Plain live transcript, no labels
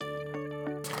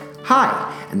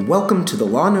Hi, and welcome to the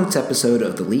Law Notes episode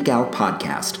of the Legal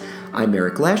Podcast. I'm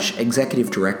Eric Lesh,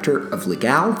 Executive Director of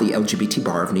Legal, the LGBT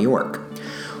Bar of New York.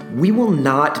 We will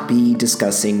not be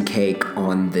discussing cake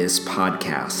on this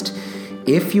podcast.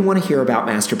 If you want to hear about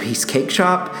Masterpiece Cake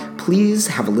Shop, please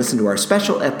have a listen to our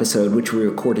special episode, which we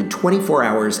recorded 24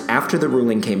 hours after the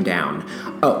ruling came down.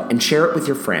 Oh, and share it with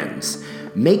your friends.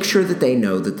 Make sure that they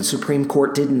know that the Supreme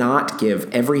Court did not give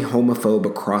every homophobe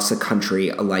across the country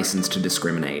a license to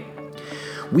discriminate.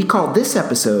 We call this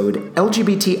episode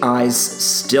LGBT Eyes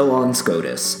Still on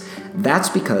SCOTUS. That's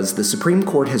because the Supreme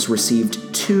Court has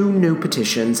received 2 new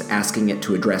petitions asking it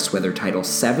to address whether Title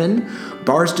VII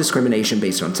bars discrimination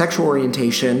based on sexual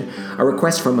orientation, a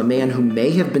request from a man who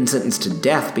may have been sentenced to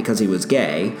death because he was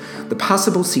gay, the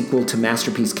possible sequel to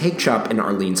Masterpiece Cake Shop and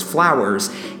Arlene's Flowers,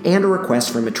 and a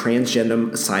request from a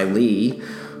transgender asylee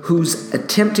whose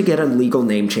attempt to get a legal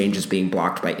name change is being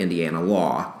blocked by Indiana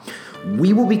law.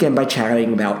 We will begin by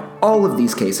chatting about all of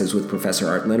these cases with Professor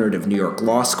Art Leonard of New York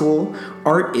Law School.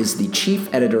 Art is the chief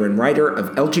editor and writer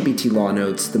of LGBT Law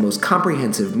Notes, the most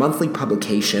comprehensive monthly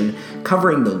publication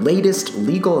covering the latest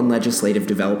legal and legislative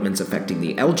developments affecting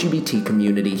the LGBT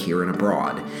community here and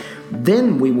abroad.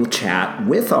 Then we will chat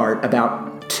with Art about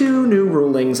 2 new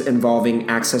rulings involving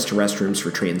access to restrooms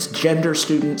for transgender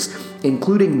students,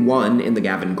 including one in the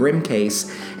Gavin Grimm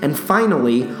case. And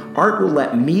finally, Art will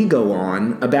let me go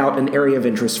on about an area of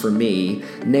interest for me,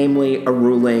 namely a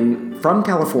ruling from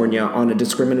California on a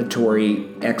discriminatory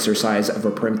exercise of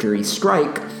a peremptory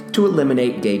strike to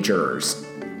eliminate gay jurors.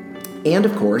 And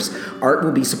of course, Art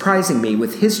will be surprising me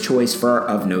with his choice for our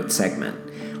Of Note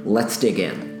segment. Let's dig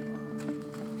in.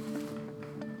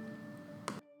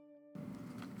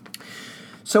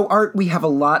 So, Art, we have a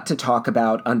lot to talk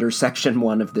about under Section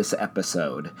 1 of this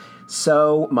episode.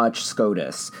 So much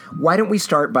SCOTUS. Why don't we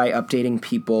start by updating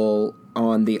people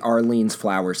on the Arlene's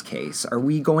Flowers case? Are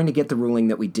we going to get the ruling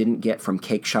that we didn't get from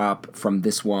Cake Shop from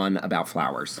this one about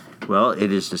flowers? Well,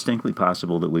 it is distinctly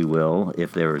possible that we will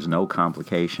if there is no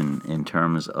complication in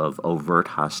terms of overt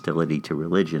hostility to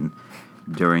religion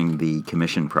during the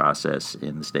commission process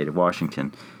in the state of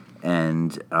Washington.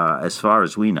 And as far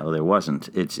as we know, there wasn't.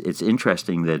 It's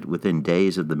interesting that within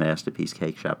days of the Masterpiece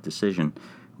Cake Shop decision,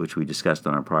 which we discussed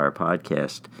on our prior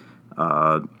podcast,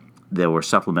 there were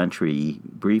supplementary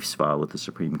briefs filed with the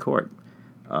Supreme Court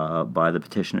by the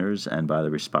petitioners and by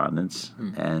the respondents.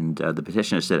 And the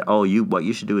petitioners said, what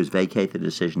you should do is vacate the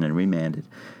decision and remand it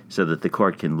so that the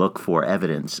court can look for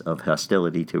evidence of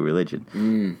hostility to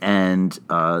religion. And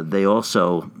they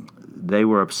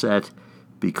were upset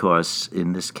because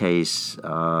in this case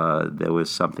there was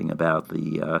something about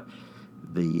the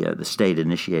state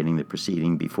initiating the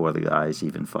proceeding before the guys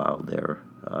even filed their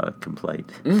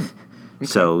complaint. Okay.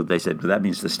 So they said, well, that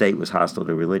means the state was hostile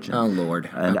to religion. Oh, Lord.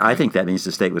 And okay. I think that means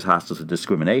the state was hostile to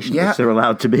discrimination, which they're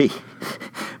allowed to be.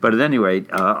 But at any rate,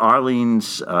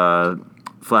 Arlene's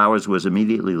Flowers was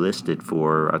immediately listed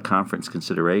for a conference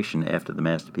consideration after the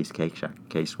Masterpiece Cake Shop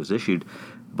case was issued.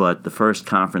 But the first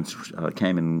conference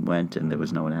came and went, and there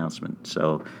was no announcement.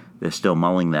 So they're still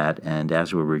mulling that. And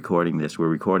as we're recording this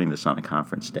on a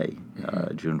conference day,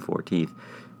 June 14th.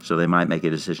 So they might make a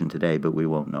decision today, but we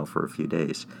won't know for a few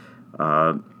days.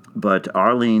 But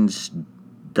Arlene's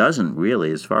doesn't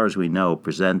really, as far as we know,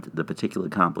 present the particular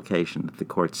complication that the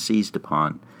court seized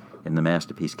upon in the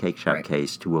Masterpiece Cake Shop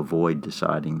case to avoid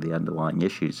deciding the underlying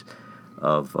issues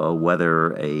of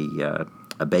whether a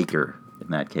baker, in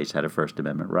that case, had a First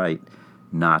Amendment right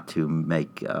not to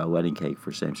make a wedding cake for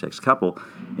a same-sex couple.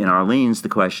 In Arlene's, the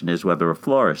question is whether a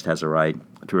florist has a right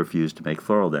to refuse to make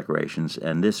floral decorations,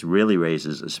 and this really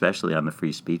raises, especially on the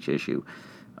free speech issue,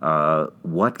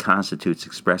 what constitutes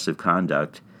expressive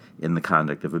conduct in the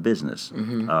conduct of a business.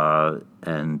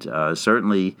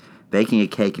 Certainly baking a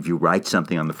cake, if you write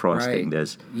something on the frosting,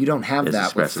 you don't have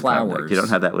that with flowers. Conduct. You don't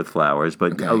have that with flowers,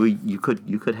 but you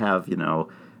could have,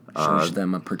 change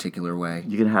them a particular way.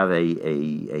 You can have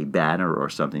a banner or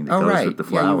something that goes with the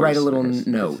flowers. Yeah, you write a little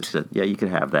note. You could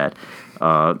have that.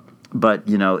 But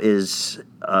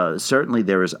certainly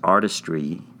there is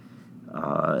artistry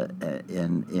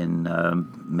in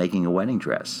making a wedding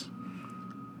dress.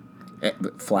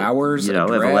 Flowers, if a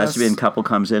lesbian couple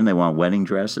comes in, they want wedding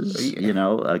dresses.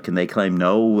 Can they claim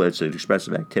no? It's an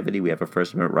expressive activity. We have a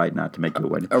First Amendment right not to make a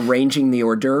wedding. Arranging the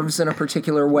hors d'oeuvres in a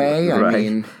particular way.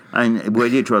 Right. I mean, where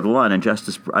do you draw the line? And I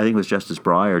think it was Justice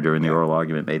Breyer during the oral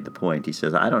argument made the point. He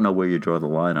says, I don't know where you draw the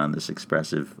line on this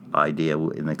expressive idea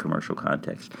in the commercial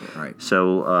context. Right.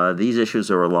 So these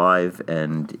issues are alive,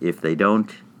 and if they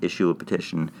don't issue a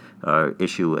petition,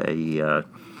 issue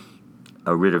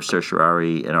a writ of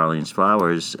certiorari in Orleans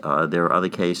Flowers. There are other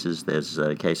cases. There's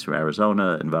a case from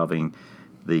Arizona involving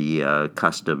the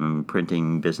custom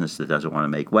printing business that doesn't want to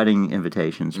make wedding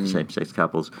invitations for same-sex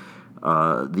couples.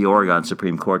 The Oregon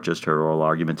Supreme Court just heard oral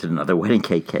argument in another wedding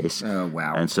cake case. Oh,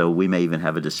 wow. And so we may even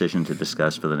have a decision to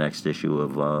discuss for the next issue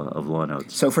of Law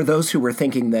Notes. So for those who were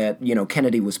thinking that,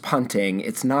 Kennedy was punting,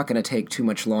 it's not going to take too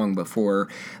much long before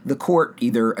the court,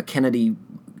 either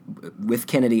with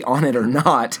Kennedy on it or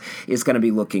not, is going to be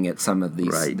looking at some of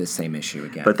this same issue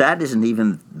again. But that isn't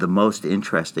even the most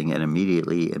interesting and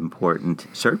immediately important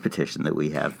cert petition that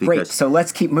we have. Great, so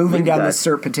let's keep moving down the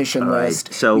cert petition list.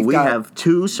 Right. So we have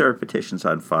 2 cert petitions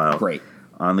on file. Great.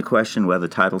 On the question whether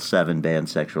Title VII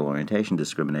bans sexual orientation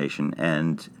discrimination,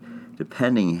 and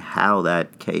depending how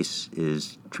that case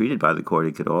is treated by the court,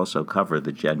 it could also cover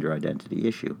the gender identity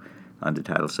issue under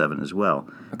Title VII as well.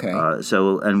 Okay.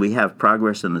 And we have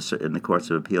progress in the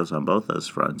courts of appeals on both those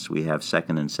fronts. We have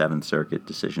Second and Seventh Circuit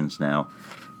decisions now,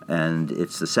 and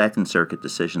it's the Second Circuit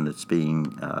decision that's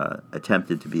being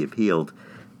attempted to be appealed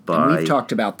by. And we've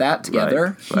talked about that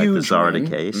together. Right, huge the Zarda win.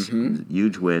 case, Mm-hmm.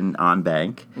 Huge win on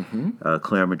bank,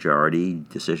 clear majority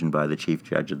decision by the chief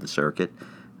judge of the circuit.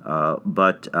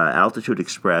 But Altitude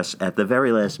Express, at the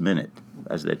very last minute,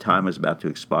 as their time was about to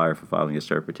expire for filing a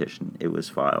cert petition, it was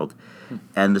filed.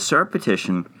 And the cert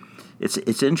petition,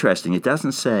 it's interesting. It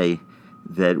doesn't say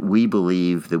that we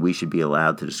believe that we should be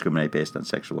allowed to discriminate based on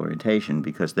sexual orientation,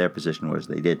 because their position was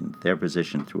they didn't. Their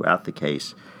position throughout the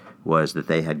case was that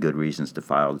they had good reasons to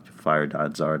fire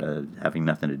Don Zarda, having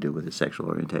nothing to do with his sexual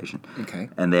orientation. Okay.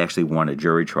 And they actually won a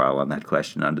jury trial on that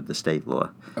question under the state law.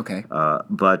 Okay.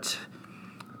 But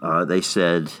they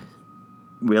said,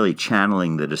 really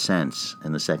channeling the dissents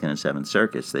in the Second and Seventh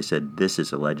Circuits, they said this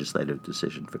is a legislative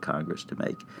decision for Congress to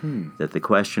make. That the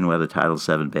question whether Title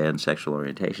VII bans sexual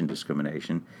orientation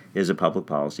discrimination is a public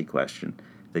policy question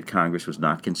that Congress was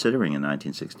not considering in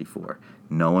 1964.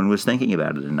 No one was thinking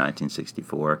about it in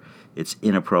 1964. It's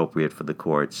inappropriate for the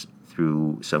courts,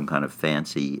 through some kind of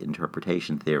fancy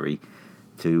interpretation theory,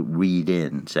 to read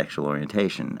in sexual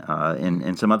orientation.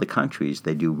 In some other countries,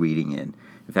 they do reading in.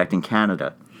 In fact, in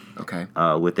Canada,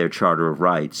 with their Charter of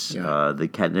Rights, the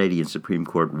Canadian Supreme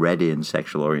Court read in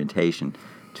sexual orientation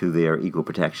to their equal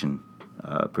protection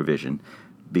provision,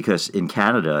 because in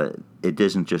Canada, it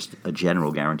isn't just a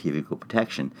general guarantee of equal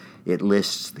protection. It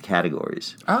lists the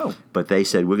categories. Oh. But they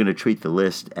said, we're going to treat the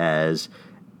list as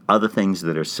other things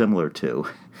that are similar to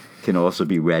can also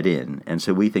be read in. And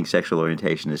so we think sexual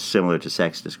orientation is similar to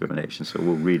sex discrimination, so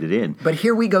we'll read it in. But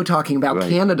here we go talking about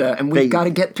Canada, and we've got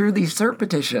to get through these cert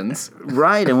petitions.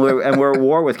 Right, and we're at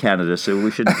war with Canada, so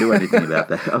we shouldn't do anything about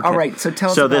that. Okay. All right, so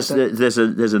tell us about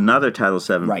that. There's another Title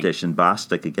VII petition,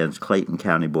 Bostock against Clayton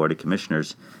County Board of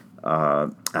Commissioners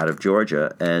out of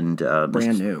Georgia, and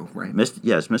brand new, right?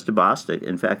 Yes, Mr. Bostock.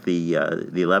 In fact, the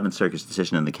 11th Circuit's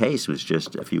decision in the case was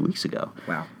just a few weeks ago.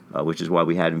 Wow. Which is why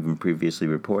we hadn't been previously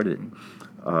reported.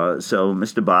 So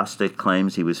Mr. Bostock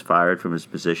claims he was fired from his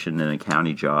position in a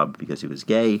county job because he was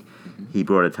gay. He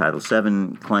brought a Title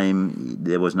VII claim.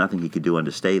 There was nothing he could do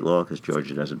under state law because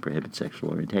Georgia doesn't prohibit sexual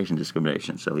orientation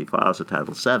discrimination. So he files a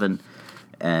Title VII,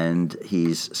 and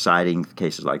he's citing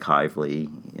cases like Hively,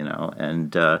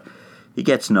 and he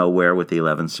gets nowhere with the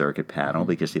 11th Circuit panel,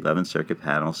 because the 11th Circuit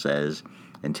panel says,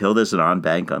 until there's an en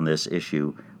banc on this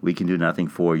issue, we can do nothing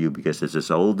for you, because there's this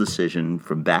old decision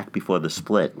from back before the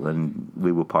split when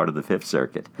we were part of the Fifth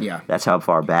Circuit. Yeah. That's how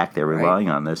far back they're relying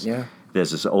on this. Yeah.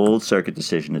 There's this old circuit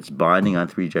decision. It's binding on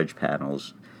 3-judge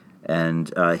panels.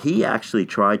 And he actually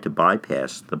tried to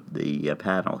bypass the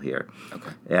panel here.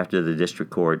 Okay. After the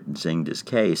district court zinged his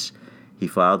case, he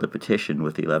filed a petition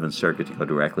with the 11th Circuit to go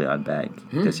directly on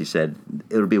bank, because he said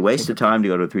it would be a waste of time to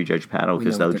go to a 3-judge panel,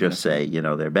 because they'll just say,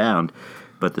 they're bound.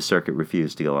 But the circuit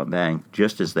refused to go on bank,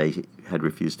 just as they had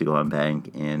refused to go on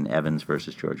bank in Evans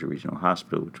versus Georgia Regional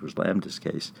Hospital, which was Lambda's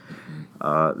case.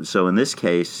 So in this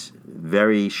case,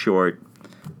 very short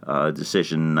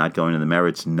decision, not going to the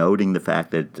merits, noting the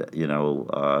fact that that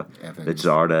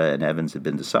Zarda and Evans had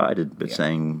been decided, but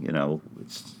saying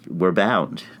we're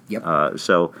bound. Yep.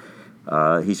 So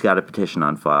he's got a petition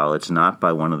on file. It's not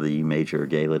by one of the major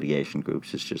gay litigation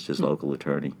groups. It's just his local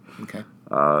attorney. Okay.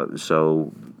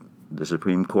 So the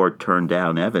Supreme Court turned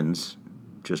down Evans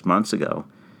just months ago,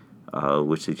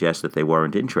 which suggests that they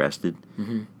weren't interested.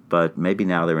 But maybe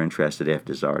now they're interested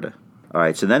after Zarda. All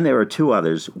right, so then there are two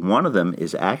others. One of them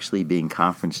is actually being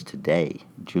conferenced today,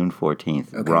 June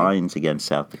 14th, okay. Rines against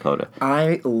South Dakota.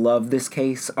 I love this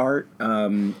case, Art. I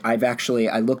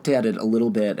looked at it a little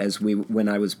bit when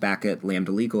I was back at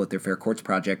Lambda Legal at their Fair Courts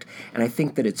Project, and I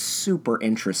think that it's super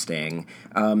interesting.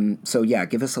 So yeah,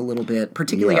 give us a little bit,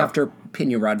 particularly after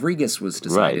Pena-Rodriguez was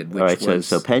decided. Right,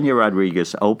 so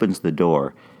Pena-Rodriguez opens the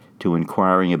door to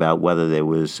inquiring about whether there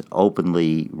was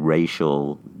openly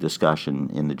racial discussion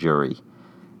in the jury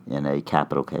in a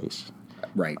capital case.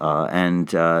 Right.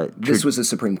 This was a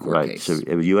Supreme Court case. Right,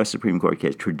 so a U.S. Supreme Court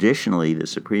case. Traditionally, the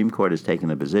Supreme Court has taken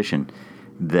the position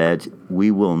that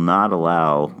we will not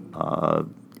allow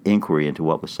inquiry into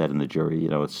what was said in the jury.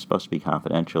 It's supposed to be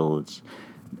confidential.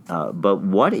 But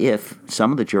what if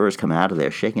some of the jurors come out of there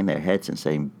shaking their heads and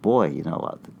saying, boy,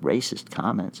 racist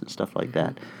comments and stuff like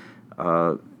that?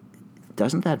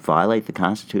 Doesn't that violate the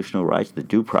constitutional rights, the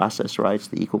due process rights,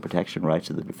 the equal protection rights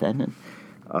of the defendant?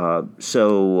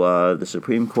 So the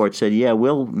Supreme Court said, yeah,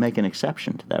 we'll make an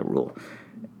exception to that rule.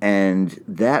 And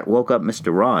that woke up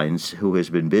Mr. Rines, who has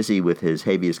been busy with his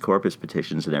habeas corpus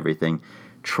petitions and everything,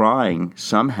 trying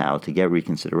somehow to get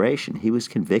reconsideration. He was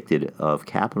convicted of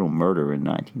capital murder in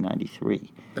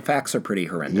 1993. The facts are pretty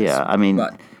horrendous. Yeah, I mean,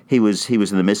 he was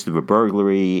in the midst of a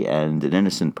burglary, and an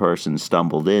innocent person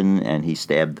stumbled in, and he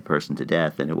stabbed the person to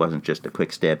death. And it wasn't just a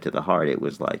quick stab to the heart; it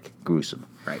was like gruesome.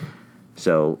 Right.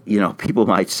 So people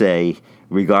might say,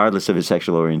 regardless of his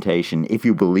sexual orientation, if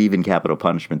you believe in capital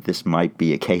punishment, this might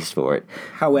be a case for it.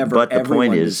 However, but the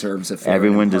point is, deserves a fair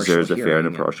everyone and deserves a fair and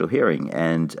impartial hearing,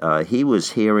 and he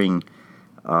was hearing.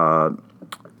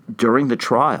 During the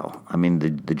trial, I mean,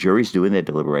 the jury's doing their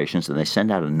deliberations, and they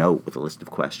send out a note with a list of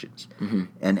questions. Mm-hmm.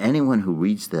 And anyone who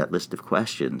reads that list of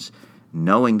questions,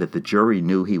 knowing that the jury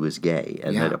knew he was gay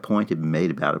and that a point had been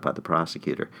made about it by the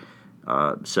prosecutor,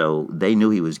 so they knew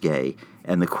he was gay,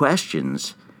 and the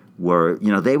questions were,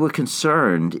 they were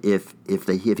concerned if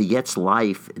he gets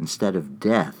life instead of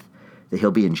death, that he'll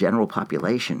be in general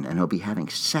population and he'll be having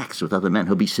sex with other men,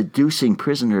 he'll be seducing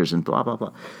prisoners and blah blah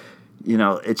blah.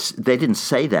 They didn't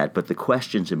say that, but the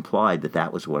questions implied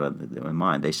that was what they were in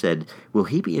mind. They said, will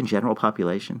he be in general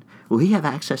population? Will he have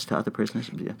access to other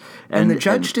prisoners? And the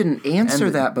judge didn't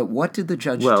answer that, but what did the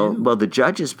judge do? Well, the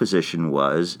judge's position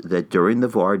was that during the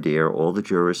voir dire, all the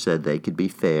jurors said they could be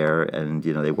fair and,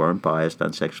 they weren't biased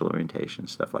on sexual orientation,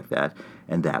 stuff like that,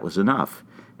 and that was enough.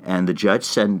 And the judge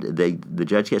the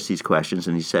judge gets these questions,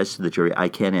 and he says to the jury, I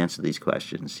can't answer these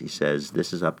questions. He says,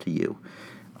 this is up to you.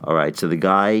 All right, so the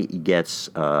guy gets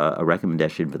a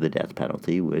recommendation for the death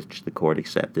penalty, which the court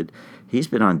accepted. He's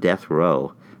been on death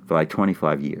row for like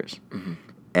 25 years. Mm-hmm.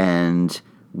 And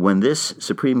when this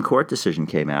Supreme Court decision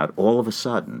came out, all of a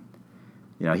sudden,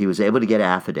 he was able to get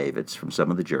affidavits from some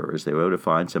of the jurors. They were able to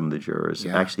find some of the jurors.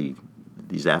 Yeah. Actually,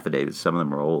 these affidavits, some of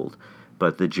them are old.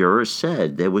 But the jurors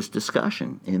said there was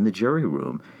discussion in the jury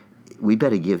room. We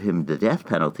better give him the death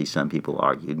penalty, some people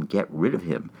argued, and get rid of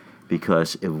him.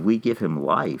 Because if we give him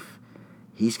life,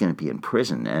 he's going to be in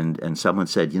prison. And someone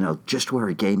said, just where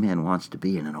a gay man wants to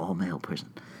be, in an all-male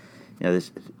prison.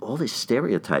 There's all these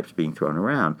stereotypes being thrown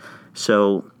around.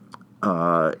 So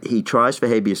he tries for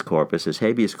habeas corpus. His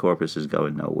habeas corpus is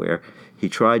going nowhere. He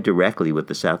tried directly with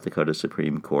the South Dakota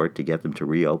Supreme Court to get them to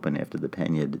reopen after the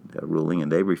Pena ruling, and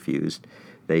they refused.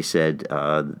 They said,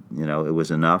 it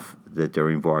was enough that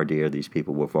during voir dire, these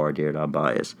people were voir dired on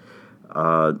bias.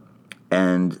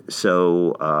 And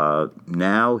so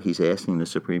now he's asking the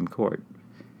Supreme Court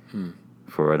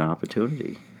for an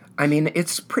opportunity. I mean,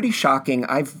 it's pretty shocking.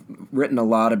 I've written a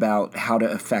lot about how to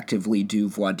effectively do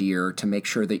voir dire to make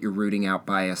sure that you're rooting out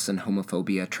bias and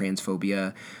homophobia,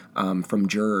 transphobia from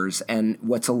jurors. And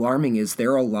what's alarming is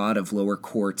there are a lot of lower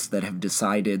courts that have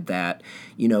decided that,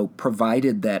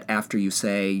 provided that after you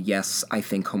say, yes, I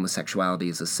think homosexuality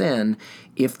is a sin,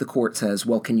 if the court says,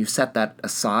 well, can you set that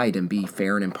aside and be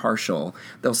fair and impartial,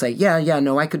 they'll say,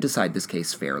 no, I could decide this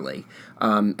case fairly.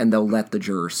 And they'll let the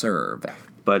juror serve.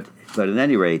 But at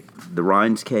any rate, the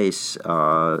Rines case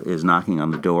is knocking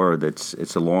on the door.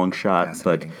 It's a long shot.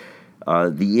 But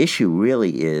the issue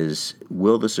really is,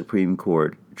 will the Supreme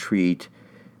Court treat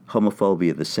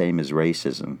homophobia the same as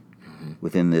racism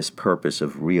within this purpose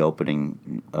of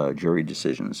reopening jury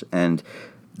decisions? And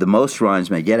the most Rines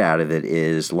may get out of it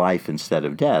is life instead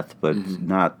of death, but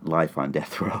not life on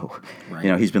death row.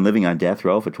 Right. He's been living on death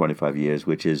row for 25 years,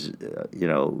 which is,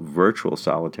 virtual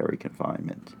solitary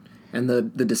confinement. And the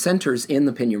dissenters in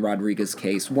the Pena-Rodriguez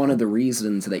case, one of the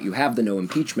reasons that you have the no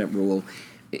impeachment rule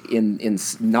in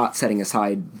not setting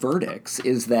aside verdicts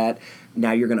is that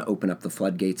now you're going to open up the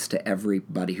floodgates to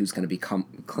everybody who's going to be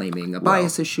claiming a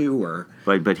bias issue or.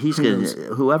 But he's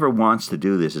whoever wants to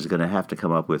do this is going to have to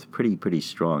come up with pretty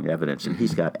strong evidence, and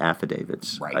he's got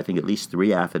affidavits. Right. I think at least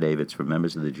 3 affidavits from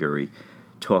members of the jury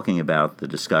talking about the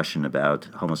discussion about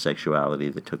homosexuality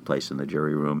that took place in the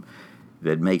jury room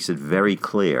that makes it very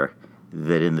clear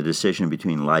that in the decision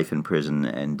between life in prison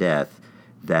and death,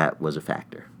 that was a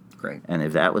factor. Great. And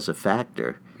if that was a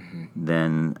factor,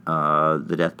 then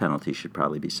the death penalty should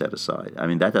probably be set aside. I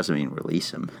mean, that doesn't mean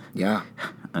release him. Yeah.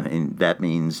 I mean, that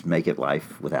means make it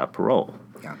life without parole.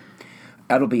 Yeah.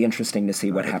 That'll be interesting to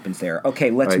see what happens there.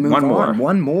 Okay, let's move one on.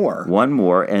 More. One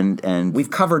more, and we've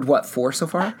covered, 4 so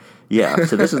far? Yeah,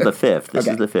 so this is the 5th. This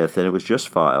Okay. is the 5th, and it was just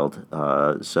filed,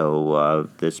 so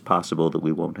it's possible that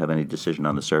we won't have any decision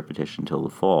on the cert petition until the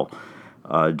fall.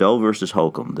 Doe versus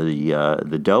Holcomb.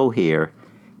 The Doe here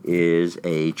is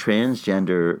a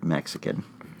transgender Mexican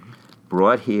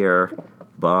brought here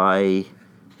by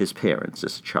his parents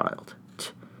as a child.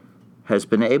 Has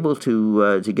been able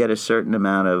to get a certain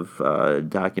amount of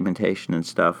documentation and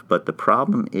stuff, but the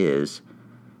problem is,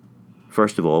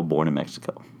 first of all, born in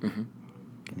Mexico. Mm-hmm.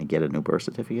 Can he get a new birth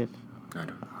certificate? I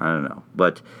don't know.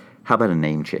 But how about a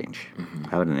name change? Mm-hmm.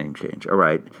 How about a name change? All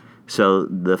right. So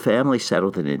the family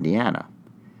settled in Indiana.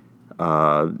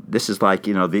 This is like,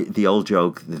 the old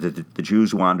joke, the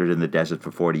Jews wandered in the desert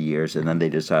for 40 years, and then they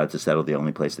decided to settle the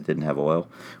only place that didn't have oil.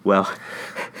 Well,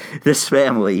 this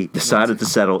family decided to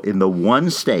settle in the one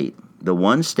state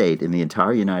in the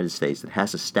entire United States that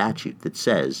has a statute that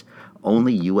says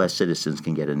only U.S. citizens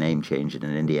can get a name change in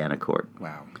an Indiana court.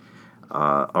 Wow.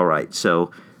 All right,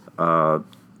 so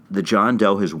the John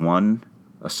Doe has won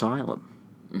asylum,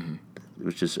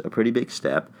 which is a pretty big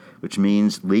step, which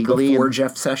means legally... Before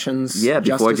Jeff Sessions'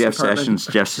 before Jeff Department? Sessions'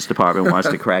 Justice Department wants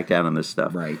to crack down on this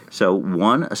stuff. Right. So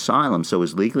won asylum, so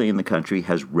is legally in the country,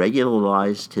 has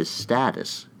regularized his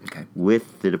status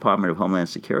with the Department of Homeland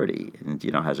Security, and,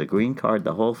 has a green card,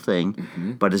 the whole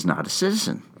thing, but is not a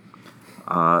citizen.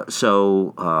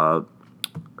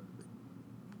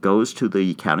 Goes to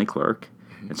the county clerk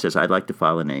and says, I'd like to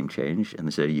file a name change. And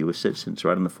they say, are you a citizen? It's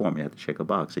right on the form. You have to check a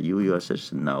box. Are you a U.S.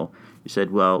 citizen? No. You said,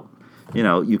 well,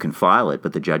 you can file it,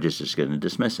 but the judge is just going to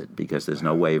dismiss it because there's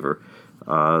no waiver.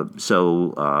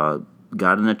 So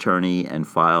got an attorney and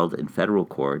filed in federal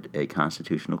court a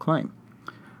constitutional claim.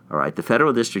 All right. The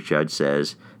federal district judge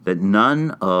says that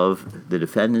none of the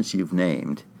defendants you've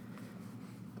named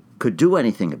could do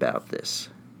anything about this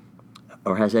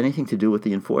or has anything to do with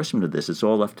the enforcement of this. It's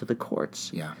all left to the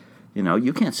courts. Yeah.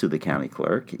 You can't sue the county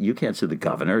clerk. You can't sue the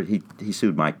governor. He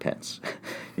sued Mike Pence.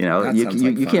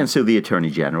 You can't sue the attorney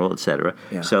general, et cetera.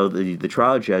 Yeah. So the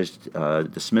trial judge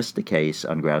dismissed the case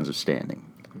on grounds of standing.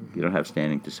 You don't have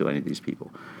standing to sue any of these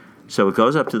people. So it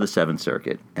goes up to the Seventh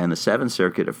Circuit, and the Seventh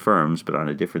Circuit affirms, but on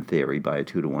a different theory, by a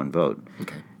 2-1 vote.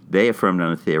 Okay. They affirmed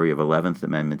on a theory of 11th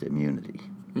Amendment immunity.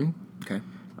 Okay.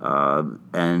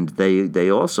 And they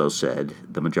also said,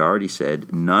 the majority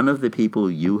said, none of the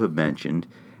people you have mentioned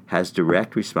has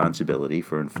direct responsibility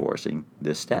for enforcing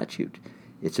this statute.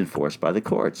 It's enforced by the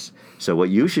courts. So what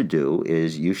you should do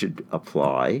is you should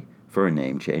apply for a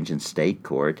name change in state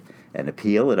court and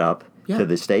appeal it up to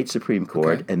the state Supreme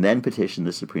Court and then petition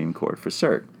the Supreme Court for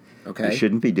cert. Okay. You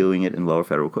shouldn't be doing it in lower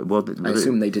federal court. Well, I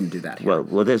assume they didn't do that here.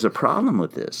 Well, there's a problem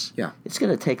with this. Yeah. It's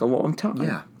going to take a long time.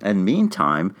 Yeah. And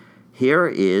meantime, here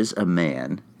is a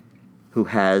man who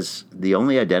has the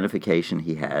only identification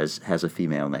he has a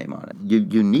female name on it.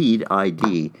 You need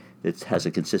ID that has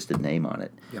a consistent name on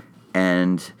it. Yep.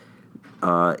 And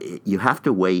you have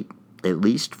to wait at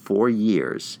least 4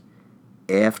 years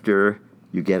after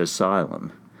you get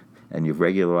asylum and you've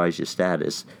regularized your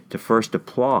status to first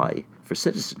apply for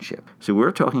citizenship. So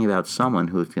we're talking about someone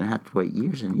who's going to have to wait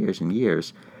years and years and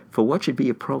years for what should be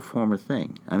a pro forma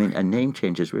thing. I mean, a name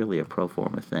change is really a pro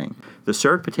forma thing. The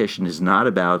cert petition is not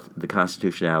about the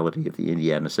constitutionality of the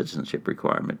Indiana citizenship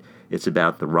requirement. It's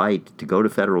about the right to go to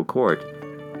federal court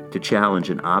to challenge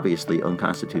an obviously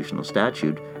unconstitutional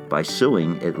statute by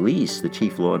suing at least the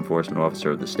chief law enforcement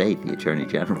officer of the state, the attorney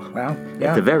general. Wow.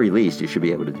 Yeah. At the very least, you should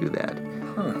be able to do that.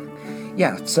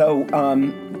 Yeah, so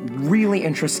really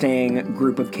interesting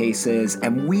group of cases,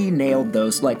 and we nailed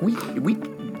those. Like, we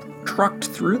trucked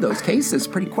through those cases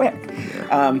pretty quick.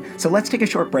 Yeah. So let's take a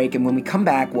short break, and when we come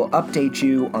back, we'll update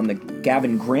you on the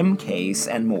Gavin Grimm case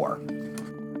and more.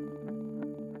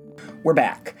 We're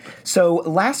back. So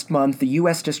last month, the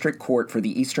U.S. District Court for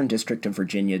the Eastern District of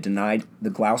Virginia denied the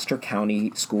Gloucester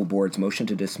County School Board's motion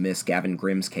to dismiss Gavin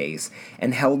Grimm's case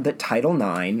and held that Title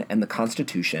IX and the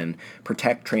Constitution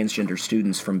protect transgender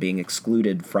students from being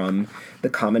excluded from the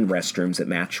common restrooms that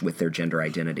match with their gender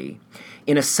identity.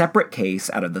 In a separate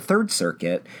case out of the Third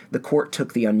Circuit, the court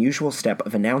took the unusual step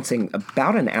of announcing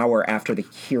about an hour after the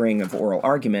hearing of oral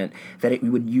argument that it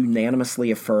would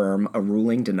unanimously affirm a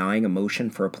ruling denying a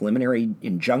motion for a preliminary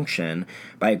injunction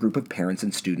by a group of parents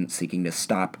and students seeking to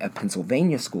stop a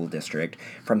Pennsylvania school district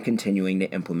from continuing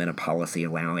to implement a policy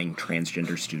allowing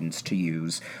transgender students to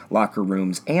use locker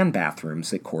rooms and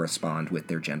bathrooms that correspond with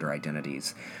their gender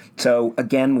identities. So,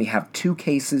 again, we have two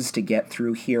cases to get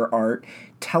through here, Art.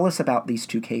 Tell us about these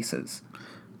two cases.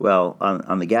 Well,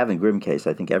 on the Gavin Grimm case,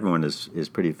 I think everyone is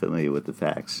pretty familiar with the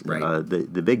facts. Right.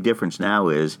 The big difference now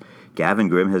is Gavin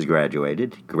Grimm has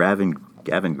graduated.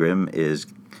 Gavin Grimm is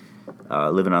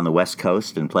living on the West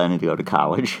Coast and planning to go to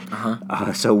college.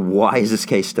 So why is this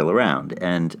case still around?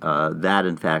 And that,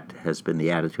 in fact, has been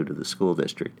the attitude of the school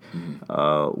district.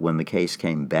 When the case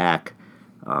came back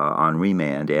on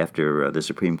remand after the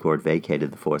Supreme Court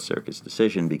vacated the Fourth Circuit's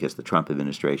decision because the Trump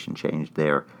administration changed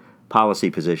their policy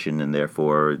position, and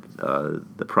therefore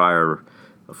the prior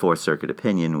Fourth Circuit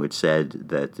opinion, which said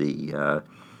that the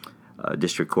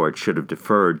district court should have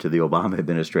deferred to the Obama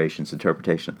administration's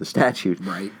interpretation of the statute.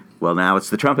 Right. Well, now it's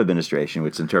the Trump administration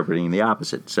which is interpreting the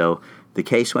opposite. So the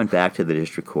case went back to the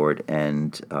district court,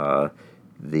 and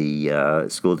the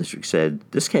school district said,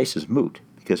 this case is moot,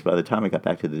 because by the time it got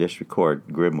back to the district court,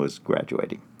 Grimm was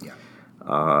graduating. Yeah.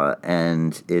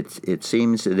 And it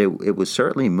seems that it was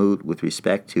certainly moot with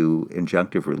respect to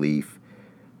injunctive relief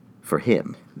for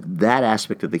him. That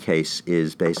aspect of the case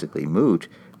is basically moot,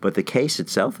 but the case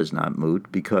itself is not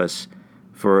moot because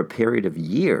for a period of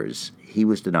years, he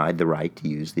was denied the right to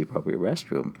use the appropriate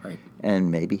restroom. Right.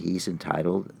 And maybe he's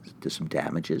entitled to some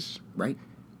damages. Right.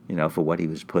 For what he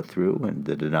was put through and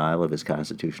the denial of his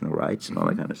constitutional rights and all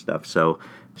that kind of stuff. So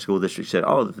the school district said,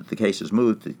 the case is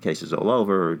moot, the case is all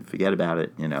over, forget about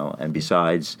it, And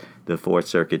besides, the Fourth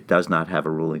Circuit does not have a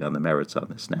ruling on the merits on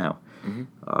this now.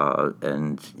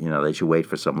 And they should wait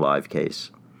for some live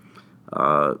case.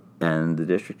 And the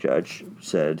district judge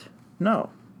said,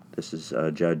 no. This is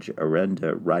Judge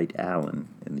Arenda Wright Allen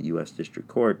in the U.S. District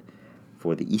Court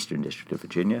for the Eastern District of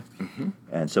Virginia.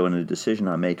 And so in a decision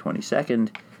on May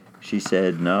 22nd, she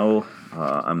said, no,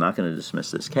 I'm not going to dismiss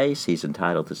this case. He's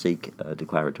entitled to seek a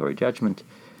declaratory judgment.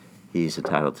 He's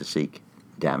entitled to seek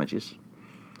damages.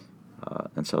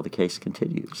 And so the case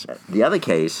continues. The other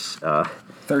case...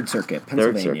 Third Circuit,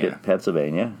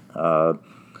 Pennsylvania.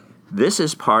 This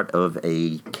is part of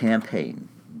a campaign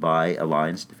by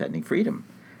Alliance Defending Freedom,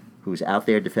 who's out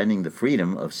there defending the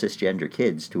freedom of cisgender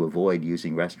kids to avoid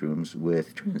using restrooms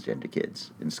with transgender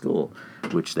kids in school,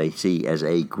 which they see as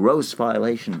a gross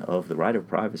violation of the right of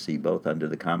privacy, both under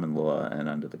the common law and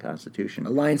under the Constitution.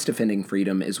 Alliance Defending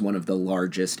Freedom is one of the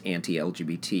largest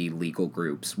anti-LGBT legal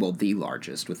groups, well, the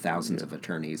largest, with thousands of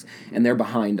attorneys, and they're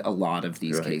behind a lot of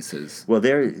these cases. Well,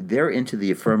 they're into the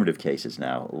affirmative cases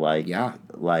now.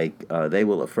 They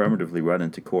will affirmatively run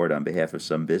into court on behalf of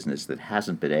some business that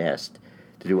hasn't been asked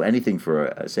to do anything for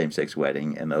a same-sex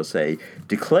wedding, and they'll say,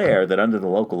 declare that under the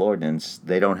local ordinance,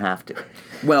 they don't have to.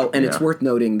 Well, and it's worth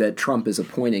noting that Trump is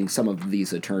appointing some of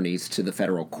these attorneys to the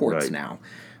federal courts now.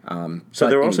 So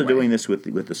they're also doing this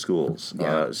with the schools.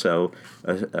 Yeah.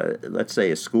 Let's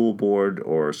say a school board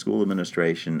or school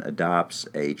administration adopts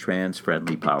a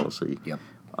trans-friendly policy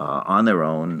on their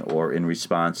own or in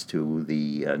response to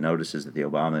the notices that the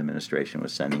Obama administration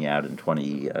was sending out in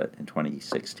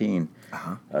 2016.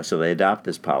 So they adopt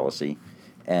this policy,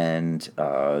 and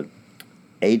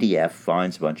ADF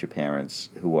finds a bunch of parents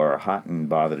who are hot and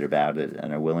bothered about it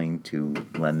and are willing to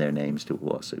lend their names to a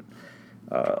lawsuit.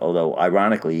 Although,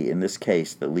 ironically, in this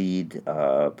case, the lead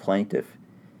plaintiff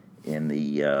in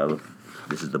the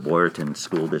this is the Boyerton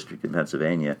School District in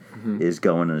Pennsylvania, is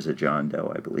going as a John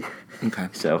Doe, I believe. Okay.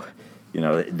 So,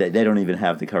 they don't even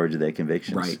have the courage of their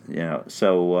convictions. Right.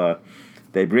 So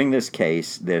they bring this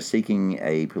case. They're seeking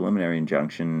a preliminary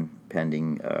injunction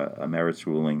pending a merits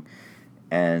ruling.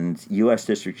 And U.S.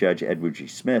 District Judge Edward G.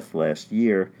 Smith last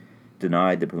year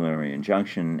denied the preliminary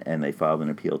injunction, and they filed an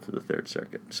appeal to the Third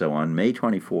Circuit. So on May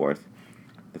 24th,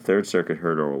 the Third Circuit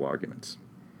heard oral arguments.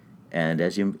 And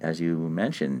as you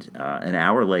mentioned, an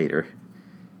hour later,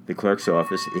 the clerk's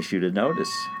office issued a notice.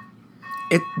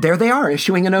 There they are,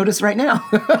 issuing a notice right now.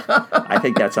 I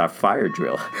think that's our fire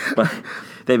drill. But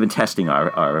they've been testing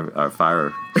our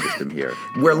fire system here.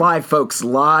 We're live, folks.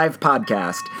 Live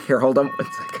podcast. Here, hold on one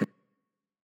second.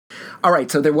 All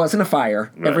right, so there wasn't a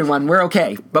fire. Right. Everyone, we're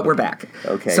okay, but we're back.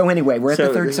 Okay. So anyway, we're at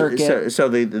the Third Circuit. So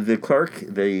the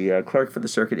clerk for the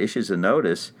circuit issues a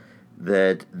notice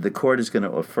that the court is going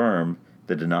to affirm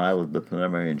the denial of the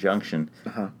preliminary injunction,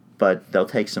 but they'll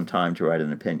take some time to write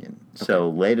an opinion. Okay. So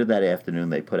later that afternoon,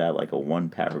 they put out like a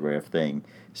 1-paragraph thing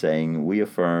saying, we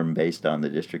affirm based on the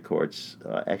district court's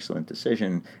excellent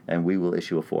decision, and we will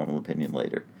issue a formal opinion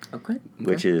later. Okay.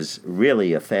 Which is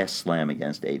really a fast slam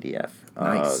against ADF.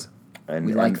 Nice.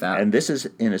 We like that. And this is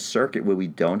in a circuit where we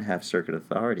don't have circuit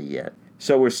authority yet.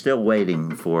 So we're still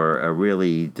waiting for a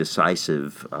really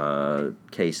decisive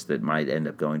case that might end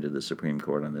up going to the Supreme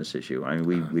Court on this issue. I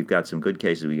mean, we've got some good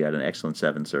cases. We got an excellent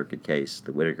Seventh Circuit case,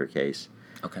 the Whitaker case.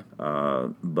 Okay.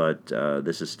 But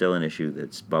this is still an issue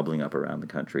that's bubbling up around the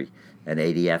country, and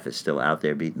ADF is still out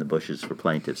there beating the bushes for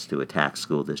plaintiffs to attack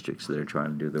school districts that are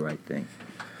trying to do the right thing.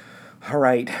 All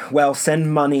right. Well,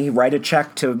 send money, write a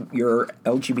check to your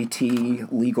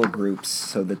LGBT legal groups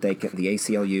so that they can, the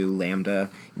ACLU, Lambda,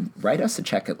 write us a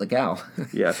check at Legal.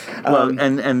 Yeah. Well,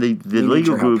 and the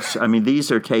legal groups, I mean,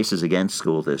 these are cases against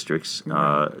school districts.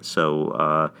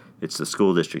 So it's the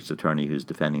school district's attorney who's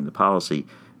defending the policy.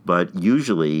 But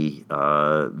usually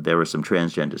there are some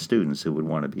transgender students who would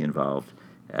want to be involved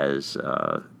as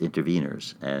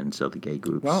interveners, and so the gay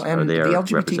groups are there. The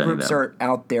LGBT groups are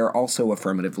out there also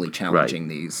affirmatively challenging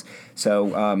these.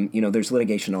 So, there's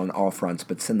litigation on all fronts,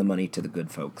 but send the money to the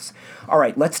good folks. All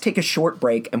right, let's take a short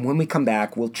break, and when we come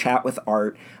back, we'll chat with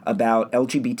Art about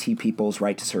LGBT people's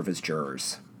right to serve as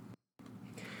jurors.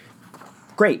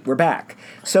 Great, we're back.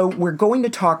 So we're going to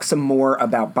talk some more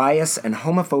about bias and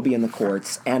homophobia in the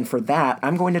courts, and for that,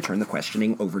 I'm going to turn the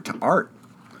questioning over to Art.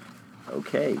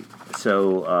 Okay,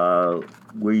 so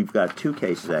we've got 2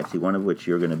 cases, actually, one of which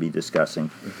you're going to be discussing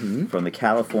from the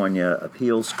California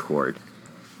Appeals Court,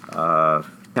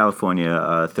 California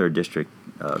 3rd District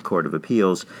Court of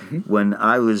Appeals. When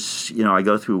I was, I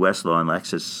go through Westlaw and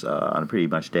Lexis on a pretty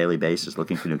much daily basis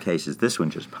looking for new cases. This one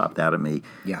just popped out at me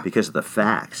because of the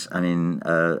facts. I mean,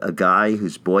 a guy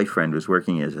whose boyfriend was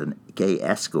working as a gay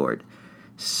escort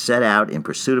set out in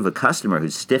pursuit of a customer who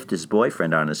stiffed his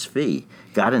boyfriend on his fee,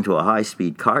 got into a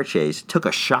high-speed car chase, took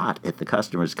a shot at the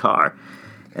customer's car,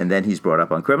 and then he's brought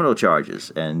up on criminal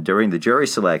charges. And during the jury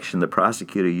selection, the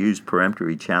prosecutor used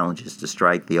peremptory challenges to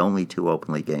strike the only 2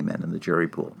 openly gay men in the jury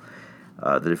pool.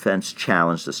 The defense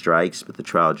challenged the strikes, but the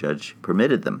trial judge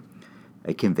permitted them.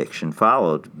 A conviction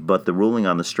followed, but the ruling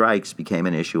on the strikes became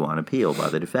an issue on appeal by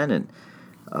the defendant,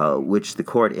 which the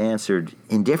court answered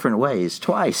in different ways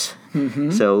twice.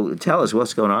 So tell us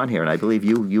what's going on here. And I believe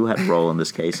you had a role in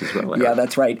this case as well, Eric. Yeah,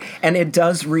 that's right. And it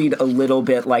does read a little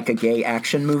bit like a gay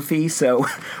action movie. So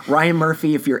Ryan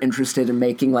Murphy, if you're interested in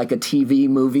making like a TV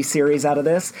movie series out of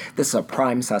this is a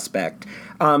prime suspect.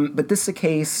 But this is a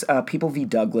case, People v.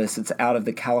 Douglas. It's out of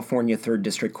the California 3rd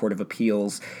District Court of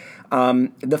Appeals.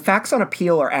 The facts on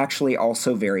appeal are actually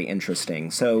also very interesting.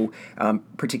 So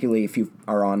particularly if you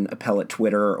are on appellate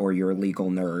Twitter or you're a legal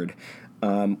nerd,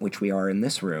 which we are in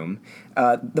this room,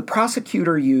 the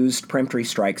prosecutor used peremptory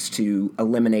strikes to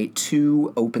eliminate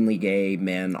 2 openly gay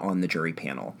men on the jury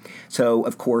panel. So,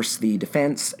 of course, the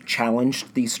defense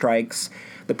challenged these strikes.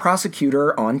 The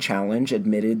prosecutor, on challenge,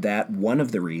 admitted that one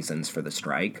of the reasons for the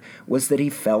strike was that he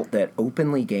felt that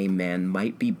openly gay men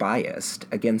might be biased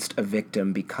against a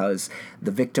victim because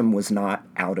the victim was not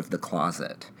out of the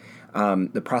closet.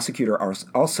 The prosecutor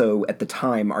also, at the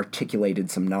time, articulated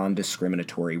some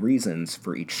non-discriminatory reasons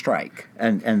for each strike.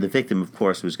 And the victim, of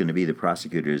course, was going to be the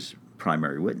prosecutor's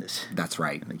primary witness. That's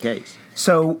right. In the case.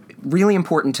 So, really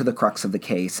important to the crux of the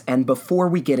case. And before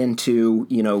we get into,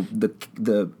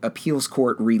 the appeals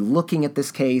court re-looking at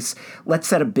this case, let's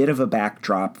set a bit of a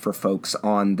backdrop for folks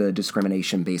on the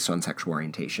discrimination based on sexual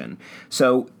orientation.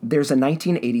 So, there's a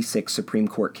 1986 Supreme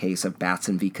Court case of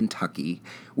Batson v. Kentucky,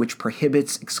 which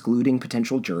prohibits excluding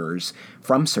potential jurors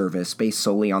from service based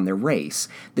solely on their race.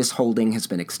 This holding has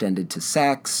been extended to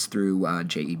sex through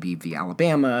J.E.B. v.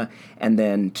 Alabama, and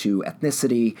then to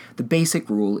ethnicity. The basic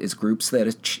rule is groups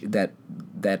that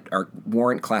are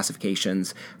warrant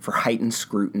classifications for heightened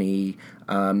scrutiny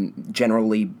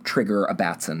generally trigger a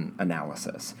Batson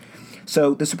analysis.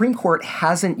 So the Supreme Court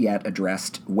hasn't yet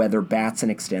addressed whether Batson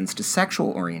extends to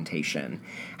sexual orientation.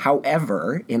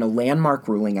 However, in a landmark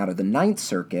ruling out of the Ninth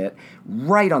Circuit,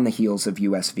 right on the heels of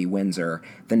U.S. v. Windsor,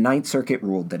 the Ninth Circuit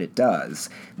ruled that it does.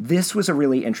 This was a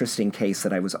really interesting case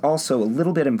that I was also a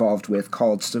little bit involved with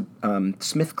called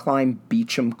SmithKline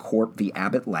Beecham Corp v.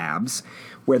 Abbott Labs,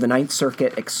 where the Ninth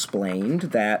Circuit explained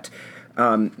that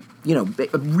A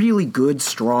really good,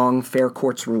 strong, fair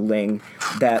courts ruling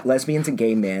that lesbians and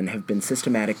gay men have been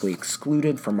systematically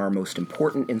excluded from our most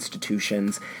important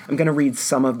institutions. I'm going to read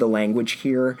some of the language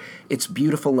here. It's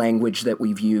beautiful language that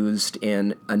we've used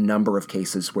in a number of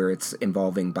cases where it's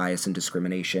involving bias and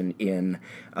discrimination in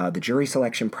the jury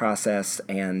selection process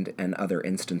and other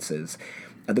instances.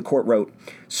 The court wrote,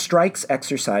 "Strikes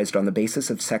exercised on the basis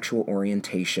of sexual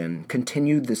orientation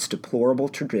continued this deplorable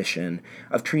tradition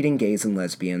of treating gays and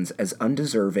lesbians as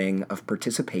undeserving of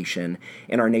participation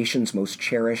in our nation's most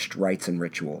cherished rites and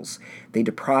rituals. They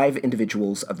deprive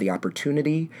individuals of the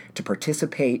opportunity to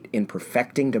participate in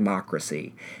perfecting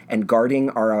democracy and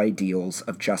guarding our ideals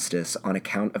of justice on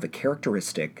account of a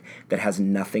characteristic that has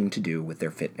nothing to do with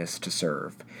their fitness to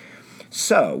serve."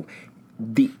 So,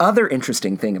 the other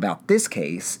interesting thing about this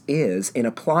case is, in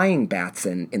applying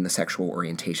Batson in the sexual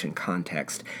orientation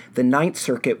context, the Ninth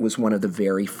Circuit was one of the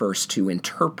very first to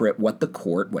interpret what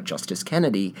Justice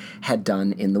Kennedy had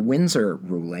done in the Windsor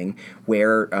ruling,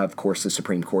 where, of course, the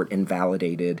Supreme Court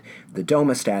invalidated the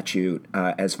DOMA statute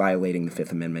as violating the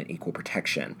Fifth Amendment Equal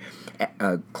Protection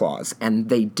Clause. And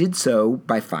they did so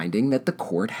by finding that the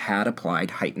court had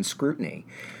applied heightened scrutiny.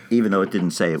 Even though it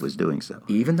didn't say it was doing so.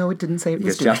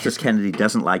 Because Justice Kennedy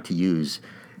doesn't like to use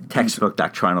textbook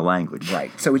doctrinal language. Right.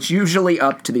 So it's usually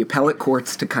up to the appellate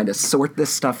courts to kind of sort this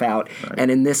stuff out. Right. And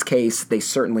in this case, they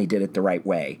certainly did it the right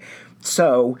way.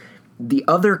 So the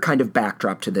other kind of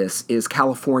backdrop to this is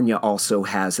California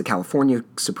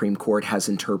Supreme Court has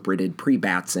interpreted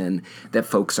pre-Batson that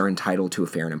folks are entitled to a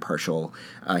fair and impartial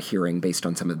hearing based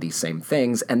on some of these same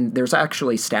things. And there's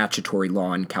actually statutory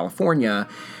law in California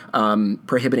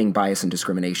prohibiting bias and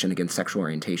discrimination against sexual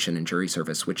orientation in jury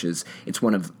service, it's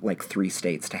one of like 3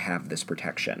 states to have this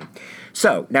protection.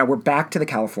 So now we're back to the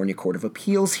California Court of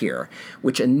Appeals here,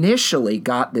 which initially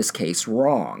got this case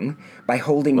wrong by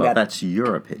holding that... Well, that's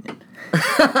your opinion.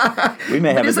 We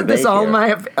may have a debate this all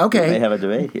here. Okay. We may have a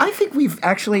debate here. I think we've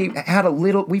actually had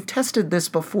we've tested this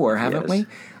before, haven't we?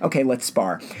 Okay, let's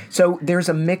spar. So there's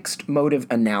a mixed motive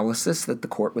analysis that the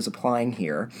court was applying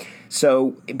here.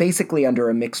 So basically under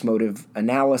a mixed motive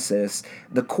analysis,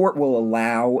 the court will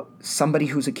allow somebody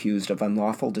who's accused of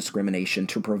unlawful discrimination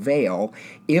to prevail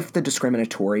if the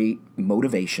discriminatory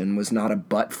motivation was not a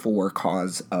but-for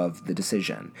cause of the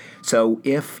decision. So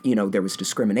if, there was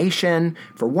discrimination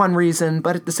for one reason,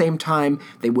 but at the same time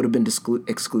they would have been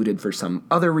excluded for some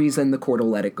other reason, the court will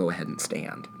let it go ahead and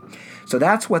stand. So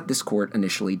that's what this court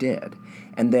initially did.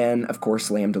 And then, of course,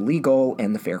 Lambda Legal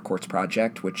and the Fair Courts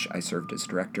Project, which I served as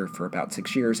director for about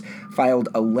 6 years, filed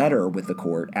a letter with the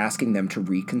court asking them to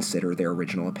reconsider their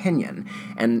original opinion.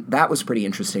 And that was pretty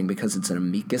interesting because it's an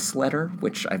amicus letter,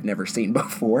 which I've never seen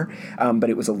before, but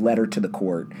it was a letter to the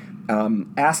court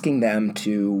asking them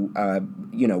to,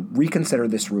 reconsider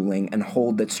this ruling and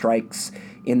hold that strikes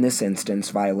in this instance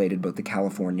violated both the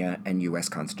California and U.S.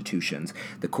 constitutions.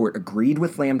 The court agreed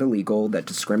with Lambda Legal that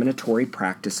discriminatory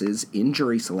practices in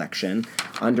jury selection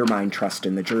undermine trust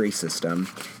in the jury system.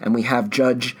 And we have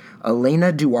Judge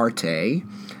Elena Duarte,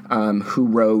 who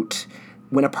wrote,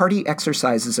 "When a party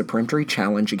exercises a peremptory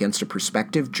challenge against a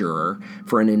prospective juror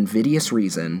for an invidious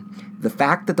reason, the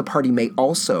fact that the party may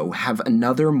also have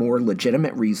another more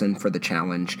legitimate reason for the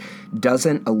challenge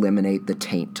doesn't eliminate the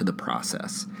taint to the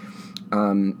process."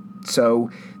 So,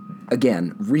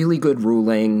 again, really good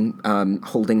ruling,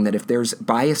 holding that if there's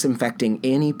bias infecting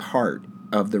any part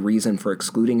of the reason for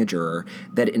excluding a juror,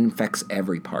 that it infects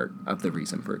every part of the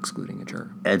reason for excluding a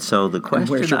juror. And so the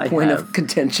question where's your point of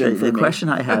contention for the me? question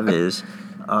I have is,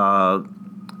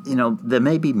 there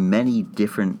may be many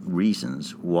different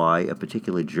reasons why a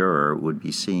particular juror would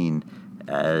be seen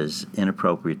as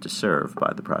inappropriate to serve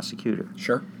by the prosecutor.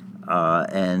 Sure.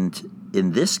 And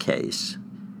in this case,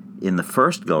 in the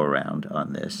first go-around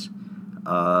on this,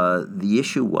 the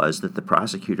issue was that the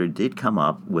prosecutor did come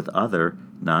up with other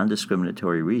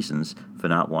non-discriminatory reasons for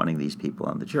not wanting these people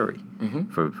on the jury,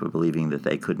 for believing that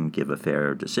they couldn't give a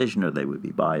fair decision or they would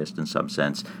be biased in some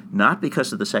sense, not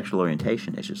because of the sexual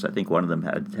orientation issues. I think one of them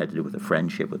had to do with a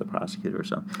friendship with a prosecutor or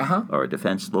something, or a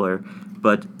defense lawyer.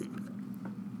 But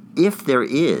if there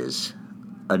is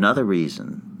another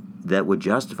reason that would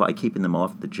justify keeping them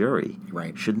off the jury,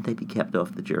 right, shouldn't they be kept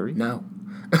off the jury? No.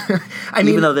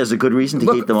 Even though there's a good reason to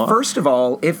keep them off? First of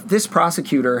all, if this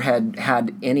prosecutor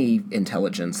had any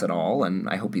intelligence at all, and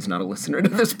I hope he's not a listener to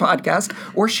this podcast,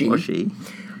 or she,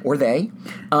 or they,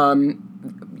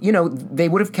 they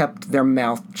would have kept their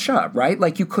mouth shut, right?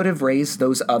 Like, you could have raised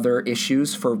those other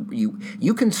issues for you.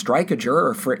 You can strike a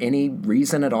juror for any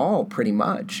reason at all, pretty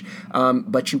much.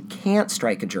 But you can't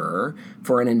strike a juror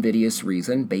for an invidious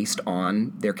reason based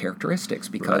on their characteristics,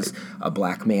 because a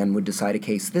black man would decide a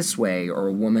case this way, or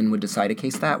a woman would decide a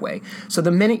case that way. So the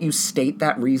minute you state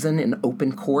that reason in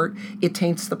open court, it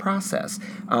taints the process.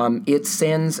 It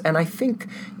sends, and I think,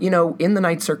 in the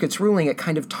Ninth Circuit's ruling, it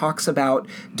kind of talks about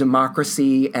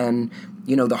democracy and,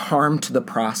 the harm to the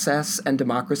process and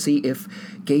democracy if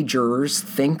gay jurors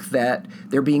think that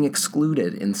they're being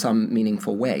excluded in some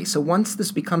meaningful way. So once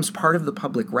this becomes part of the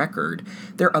public record,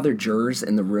 there are other jurors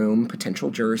in the room, potential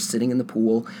jurors sitting in the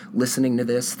pool, listening to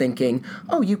this, thinking,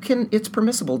 it's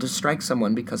permissible to strike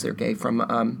someone because they're gay from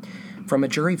a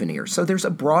jury veneer. So there's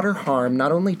a broader harm,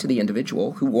 not only to the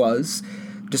individual who was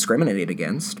discriminated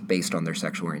against based on their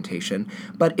sexual orientation,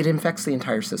 but it infects the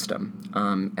entire system.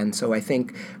 And so I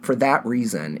think for that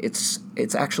reason,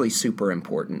 it's actually super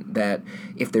important that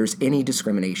if there's any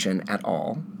discrimination at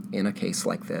all in a case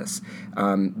like this,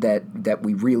 that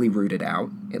we really root it out,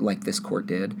 like this court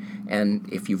did. And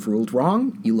if you've ruled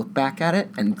wrong, you look back at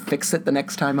it and fix it the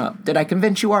next time up. Did I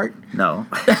convince you, Art? No.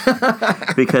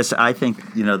 Because I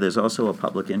think, there's also a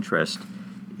public interest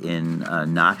in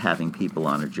not having people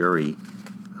on a jury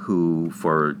who,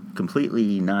 for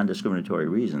completely non-discriminatory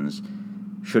reasons,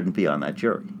 shouldn't be on that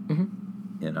jury.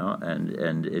 Mm-hmm.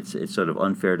 And it's sort of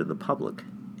unfair to the public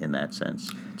in that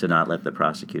sense to not let the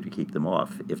prosecutor keep them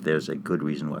off if there's a good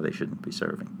reason why they shouldn't be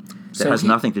serving. That has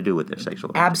nothing to do with their sexual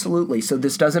orientation. Absolutely. So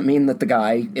this doesn't mean that the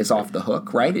guy is off the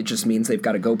hook, right? It just means they've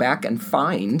got to go back and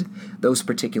find those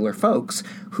particular folks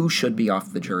who should be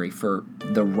off the jury for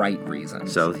the right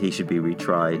reasons. So he should be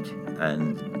retried,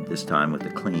 and this time with the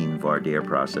clean voir dire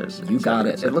process. You got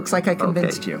it. It looks like I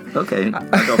convinced you. Okay.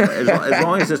 As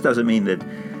long as this doesn't mean that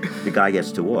the guy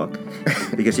gets to walk,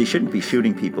 because he shouldn't be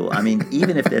shooting people. I mean,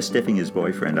 even if they're stiffing his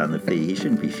boyfriend on the fee, he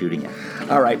shouldn't be shooting at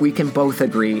them. All right, we can both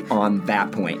agree on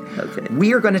that point. Okay.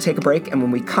 We are going to take a break, and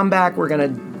when we come back, we're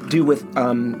going to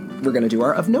do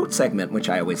our Of Note segment, which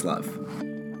I always love.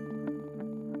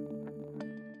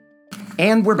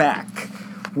 And we're back.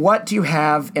 What do you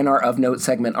have in our Of Note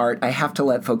segment, Art? I have to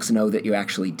let folks know that you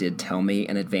actually did tell me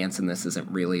in advance, and this isn't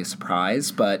really a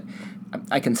surprise, but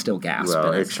I can still gasp.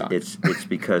 Well, it's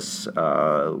because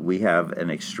we have an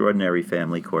extraordinary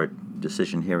family court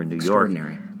decision here in New York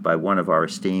by one of our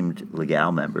esteemed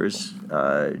Legal members,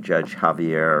 Judge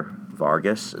Javier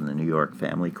Vargas in the New York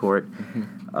Family Court,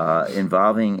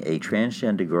 involving a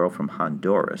transgender girl from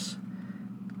Honduras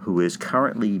who is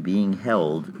currently being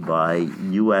held by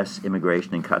U.S.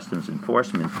 Immigration and Customs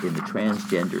Enforcement in the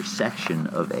transgender section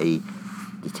of a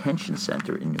detention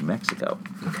center in New Mexico.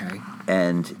 Okay.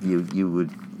 And you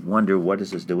would wonder, what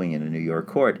is this doing in a New York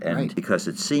court? And because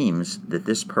it seems that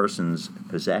this person's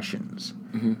possessions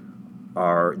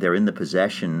they're in the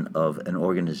possession of an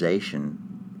organization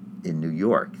in New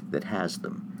York that has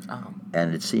them. Oh.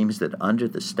 And it seems that under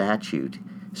the statute,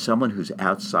 someone who's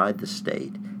outside the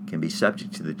state can be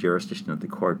subject to the jurisdiction of the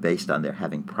court based on their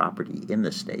having property in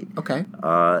the state. Okay.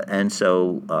 And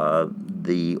so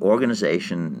the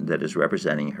organization that is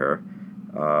representing her,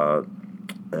 a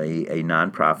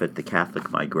nonprofit, the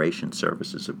Catholic Migration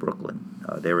Services of Brooklyn,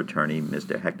 their attorney,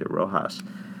 Mr. Hector Rojas,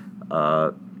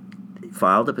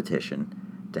 filed a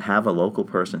petition to have a local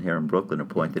person here in Brooklyn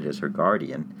appointed as her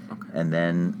guardian, and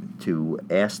then to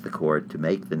ask the court to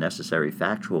make the necessary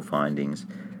factual findings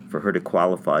for her to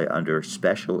qualify under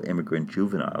special immigrant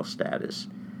juvenile status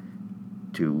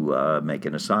to make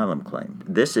an asylum claim.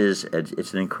 It's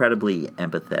an incredibly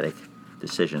empathetic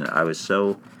decision. I was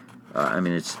so,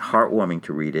 it's heartwarming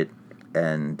to read it,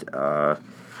 and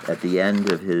at the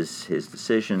end of his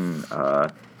decision,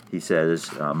 he says,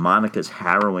 Monica's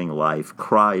harrowing life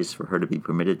cries for her to be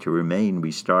permitted to remain,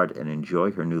 restart, and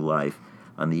enjoy her new life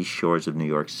on these shores of New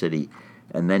York City.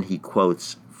 And then he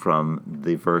quotes from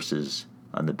the verses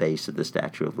on the base of the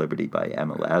Statue of Liberty by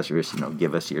Emma Lazarus,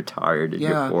 give us your tired and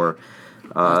your poor.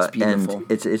 That's beautiful.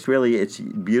 And it's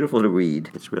beautiful to read.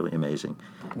 It's really amazing.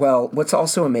 Well, what's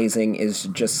also amazing is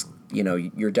just,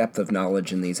 your depth of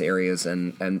knowledge in these areas.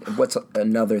 And what's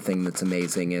another thing that's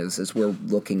amazing is we're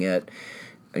looking at,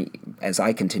 as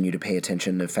I continue to pay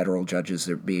attention to federal judges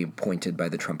that are being appointed by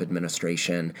the Trump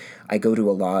administration, I go to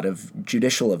a lot of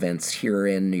judicial events here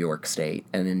in New York State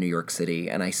and in New York City,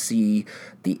 and I see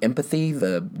the empathy,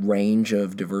 the range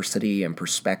of diversity and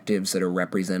perspectives that are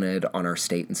represented on our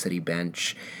state and city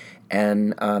bench.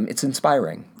 And it's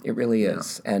inspiring. It really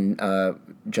is. Yeah. And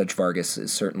Judge Vargas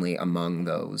is certainly among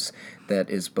those that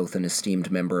is both an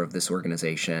esteemed member of this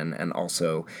organization and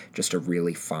also just a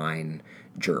really fine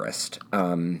jurist.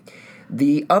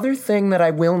 The other thing that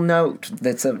I will note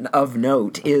that's of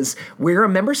note is we're a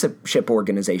membership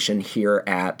organization here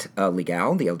at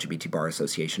Legal, the LGBT Bar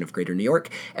Association of Greater New York,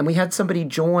 and we had somebody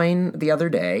join the other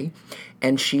day,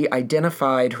 and she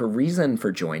identified her reason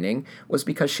for joining was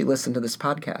because she listened to this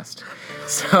podcast.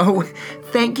 So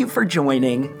thank you for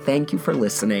joining. Thank you for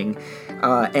listening.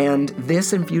 And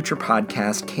this and future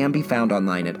podcasts can be found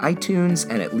online at iTunes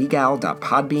and at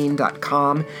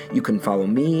legal.podbean.com. You can follow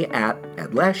me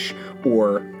at Lesh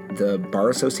or the Bar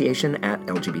Association at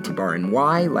LGBT Bar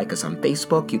NY. Like us on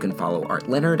Facebook. You can follow Art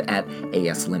Leonard at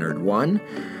ASLeonard1.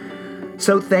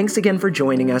 So thanks again for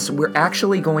joining us. We're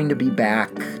actually going to be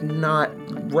back not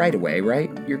right away, right?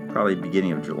 You're probably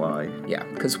beginning of July. Yeah,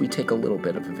 because we take a little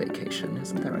bit of a vacation.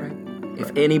 Isn't that right?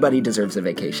 If anybody deserves a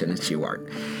vacation, it's you, Art.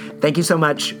 Thank you so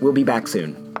much. We'll be back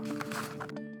soon.